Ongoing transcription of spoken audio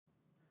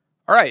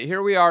All right,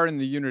 here we are in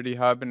the Unity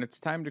Hub, and it's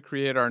time to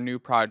create our new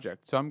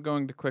project. So I'm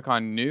going to click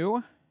on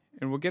New,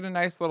 and we'll get a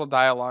nice little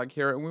dialog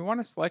here, and we want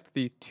to select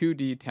the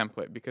 2D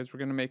template because we're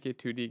going to make a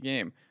 2D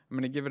game. I'm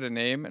going to give it a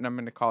name, and I'm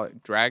going to call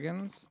it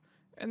Dragons,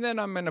 and then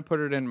I'm going to put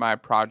it in my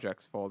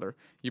projects folder.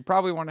 You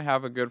probably want to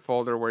have a good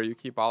folder where you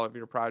keep all of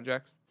your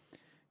projects.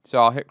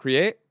 So I'll hit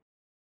Create.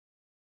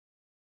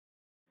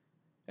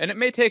 And it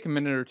may take a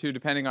minute or two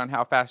depending on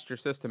how fast your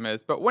system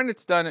is, but when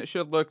it's done, it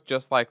should look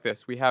just like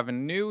this. We have a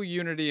new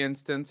Unity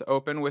instance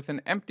open with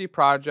an empty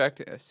project,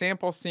 a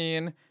sample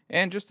scene,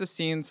 and just a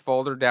scenes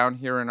folder down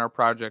here in our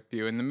project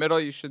view. In the middle,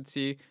 you should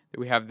see that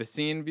we have the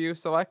scene view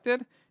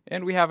selected,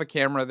 and we have a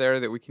camera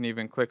there that we can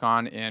even click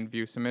on and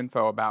view some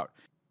info about.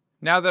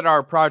 Now that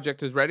our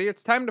project is ready,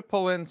 it's time to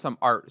pull in some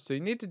art. So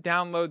you need to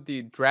download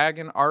the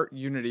Dragon Art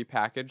Unity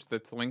package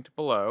that's linked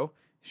below.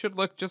 Should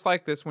look just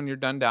like this when you're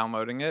done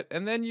downloading it,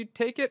 and then you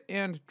take it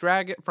and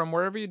drag it from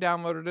wherever you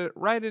downloaded it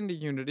right into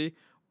Unity,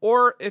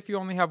 or if you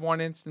only have one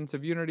instance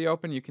of Unity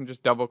open, you can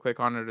just double click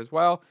on it as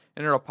well,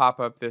 and it'll pop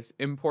up this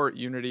Import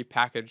Unity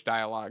Package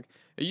dialog.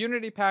 A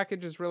Unity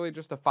package is really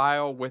just a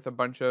file with a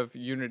bunch of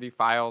Unity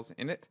files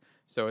in it,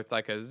 so it's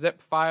like a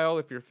zip file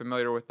if you're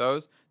familiar with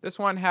those. This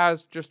one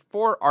has just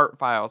 4 art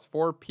files,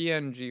 4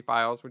 PNG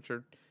files, which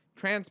are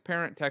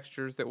transparent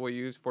textures that we'll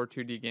use for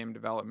 2D game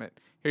development.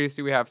 Here you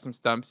see we have some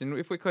stumps, and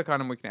if we click on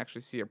them, we can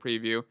actually see a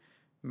preview.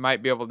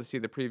 Might be able to see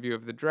the preview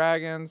of the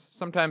dragons.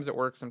 Sometimes it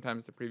works,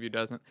 sometimes the preview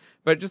doesn't.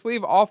 But just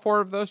leave all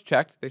 4 of those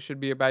checked. They should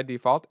be by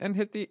default, and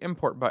hit the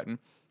import button.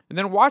 And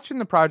then watch in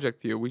the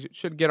project view. We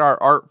should get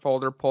our art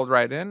folder pulled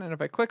right in, and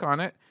if I click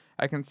on it,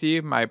 I can see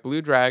my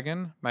blue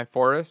dragon, my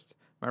forest,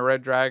 my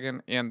red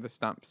dragon, and the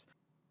stumps.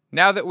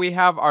 Now that we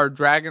have our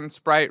dragon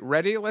sprite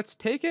ready, let's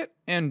take it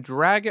and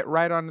drag it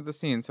right onto the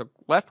scene. So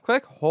left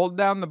click, hold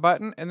down the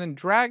button, and then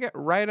drag it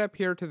right up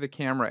here to the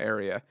camera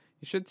area.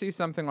 You should see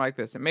something like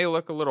this. It may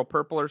look a little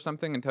purple or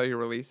something until you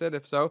release it.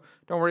 If so,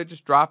 don't worry,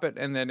 just drop it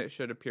and then it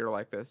should appear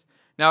like this.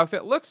 Now, if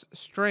it looks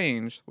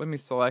strange, let me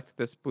select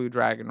this blue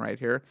dragon right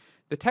here.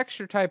 The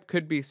texture type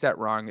could be set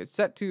wrong. It's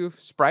set to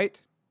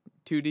sprite,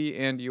 2D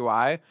and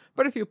UI,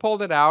 but if you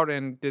pulled it out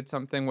and did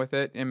something with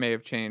it, it may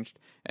have changed,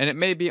 and it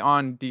may be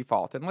on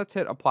default. And let's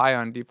hit apply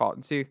on default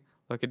and see,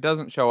 look, it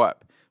doesn't show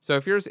up. So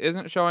if yours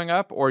isn't showing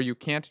up or you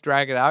can't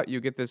drag it out,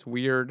 you get this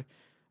weird,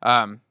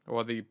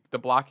 the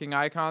blocking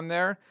icon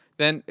there,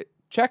 then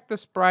check the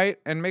sprite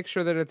and make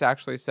sure that it's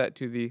actually set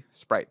to the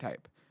sprite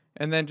type,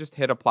 and then just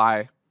hit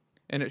apply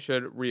and it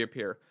should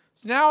reappear.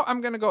 So now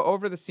I'm going to go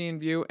over the scene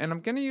view and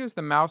I'm going to use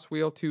the mouse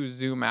wheel to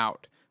zoom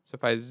out. So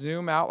if I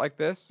zoom out like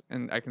this,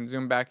 and I can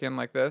zoom back in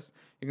like this,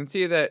 you can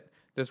see that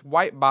this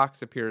white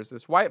box appears.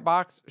 This white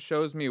box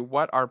shows me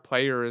what our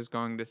player is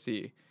going to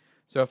see.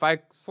 So if I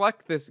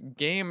select this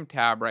game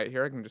tab right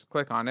here, I can just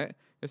click on it.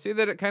 You'll see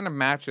that it kind of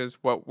matches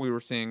what we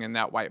were seeing in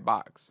that white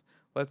box.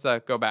 Let's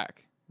go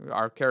back.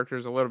 Our character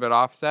is a little bit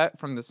offset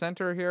from the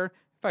center here.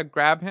 If I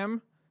grab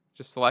him,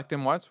 just select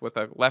him once with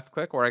a left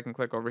click, or I can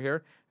click over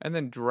here, and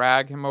then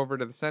drag him over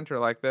to the center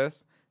like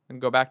this, and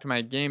go back to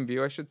my game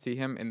view, I should see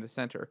him in the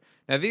center.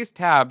 Now these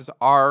tabs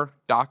are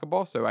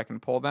dockable, so I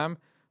can pull them,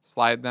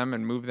 slide them,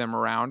 and move them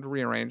around,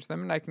 rearrange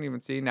them, and I can even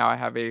see now I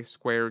have a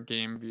square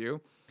game view.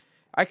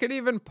 I could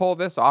even pull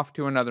this off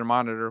to another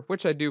monitor,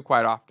 which I do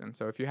quite often.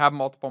 So if you have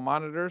multiple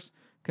monitors,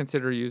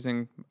 consider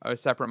using a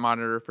separate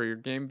monitor for your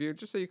game view,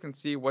 just so you can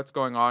see what's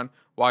going on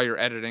while you're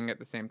editing at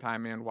the same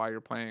time and while you're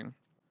playing.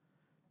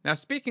 Now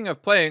speaking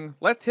of playing,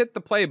 let's hit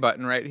the play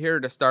button right here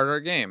to start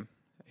our game.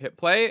 Hit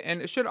play,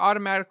 and it should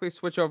automatically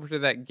switch over to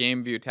that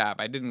game view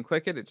tab. I didn't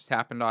click it, it just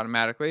happened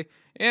automatically.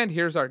 And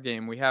here's our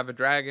game. We have a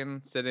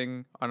dragon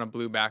sitting on a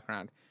blue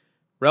background.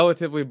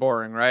 Relatively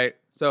boring, right?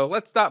 So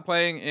let's stop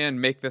playing and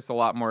make this a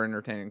lot more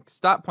entertaining. To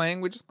stop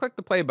playing, we just click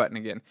the play button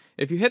again.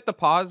 If you hit the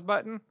pause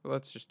button,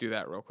 let's just do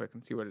that real quick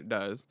and see what it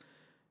does.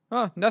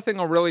 Well, nothing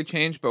will really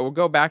change, but we'll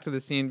go back to the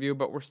scene view,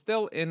 but we're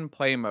still in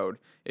play mode.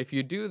 If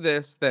you do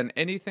this, then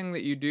anything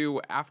that you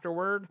do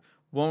afterward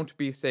won't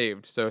be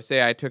saved. So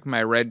say I took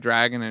my red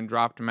dragon and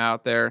dropped him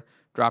out there,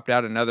 dropped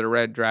out another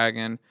red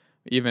dragon,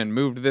 even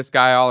moved this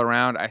guy all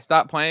around. I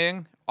stopped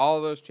playing, all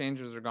of those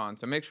changes are gone.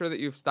 So make sure that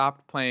you've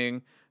stopped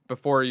playing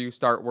before you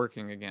start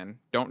working again.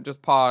 Don't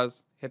just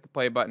pause, hit the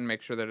play button,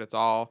 make sure that it's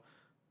all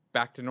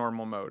back to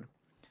normal mode.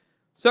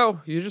 So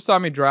you just saw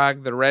me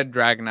drag the red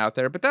dragon out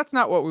there, but that's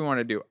not what we want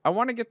to do. I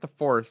want to get the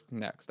forest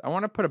next. I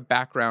want to put a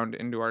background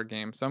into our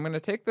game. So I'm going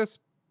to take this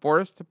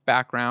forest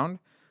background,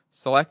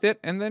 select it,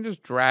 and then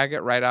just drag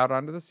it right out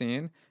onto the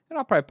scene. And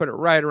I'll probably put it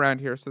right around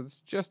here so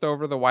it's just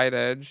over the white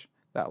edge,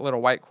 that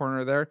little white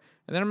corner there.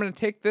 And then I'm going to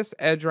take this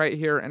edge right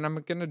here and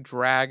I'm going to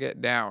drag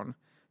it down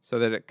so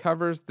that it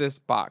covers this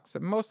box. I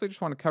mostly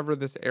just want to cover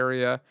this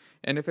area.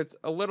 And if it's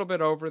a little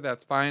bit over,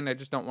 that's fine. I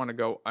just don't want to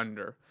go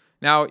under.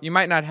 Now, you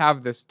might not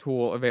have this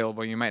tool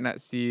available. You might not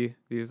see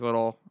these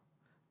little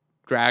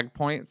drag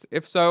points.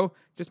 If so,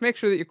 just make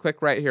sure that you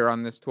click right here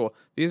on this tool.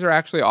 These are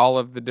actually all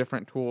of the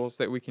different tools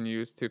that we can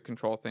use to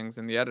control things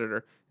in the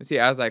editor. You see,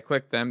 as I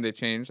click them, they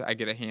change. I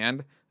get a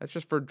hand. That's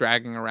just for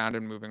dragging around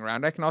and moving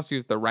around. I can also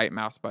use the right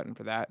mouse button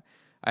for that.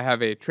 I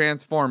have a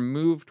transform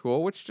move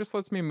tool, which just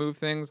lets me move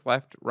things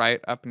left, right,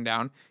 up, and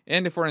down.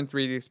 And if we're in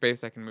 3D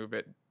space, I can move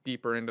it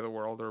deeper into the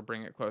world or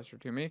bring it closer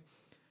to me.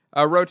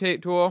 A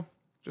rotate tool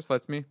just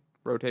lets me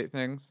rotate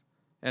things.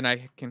 And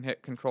I can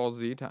hit Control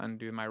Z to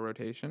undo my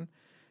rotation.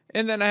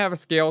 And then I have a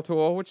scale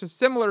tool, which is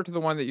similar to the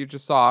one that you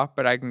just saw,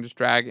 but I can just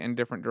drag in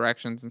different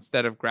directions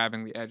instead of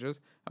grabbing the edges.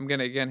 I'm going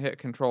to again hit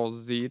Control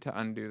Z to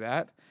undo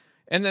that.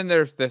 And then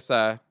there's this,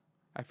 I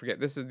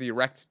forget, this is the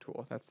Rect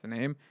tool, that's the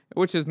name,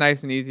 which is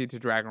nice and easy to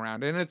drag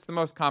around. And it's the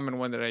most common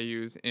one that I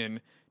use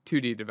in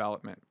 2D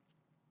development.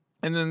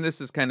 And then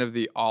this is kind of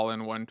the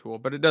all-in-one tool,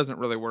 but it doesn't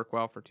really work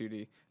well for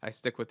 2D. I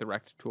stick with the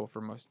Rect tool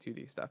for most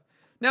 2D stuff.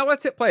 Now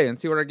let's hit play and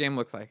see what our game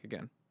looks like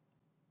again.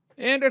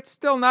 And it's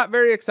still not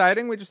very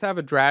exciting. We just have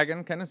a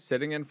dragon kind of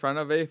sitting in front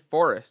of a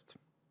forest.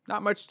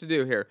 Not much to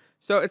do here.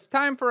 So it's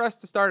time for us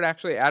to start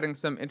actually adding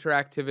some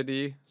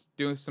interactivity,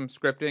 doing some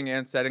scripting,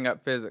 and setting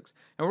up physics.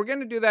 And we're going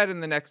to do that in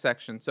the next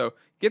section. So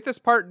get this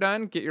part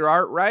done, get your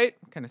art right,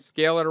 kind of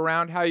scale it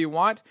around how you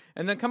want,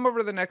 and then come over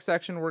to the next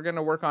section. We're going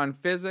to work on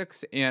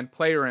physics and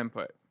player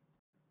input.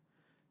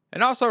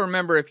 And also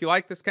remember, if you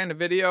like this kind of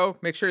video,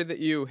 make sure that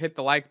you hit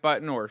the like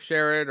button or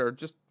share it, or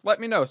just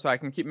let me know so I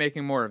can keep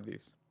making more of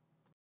these.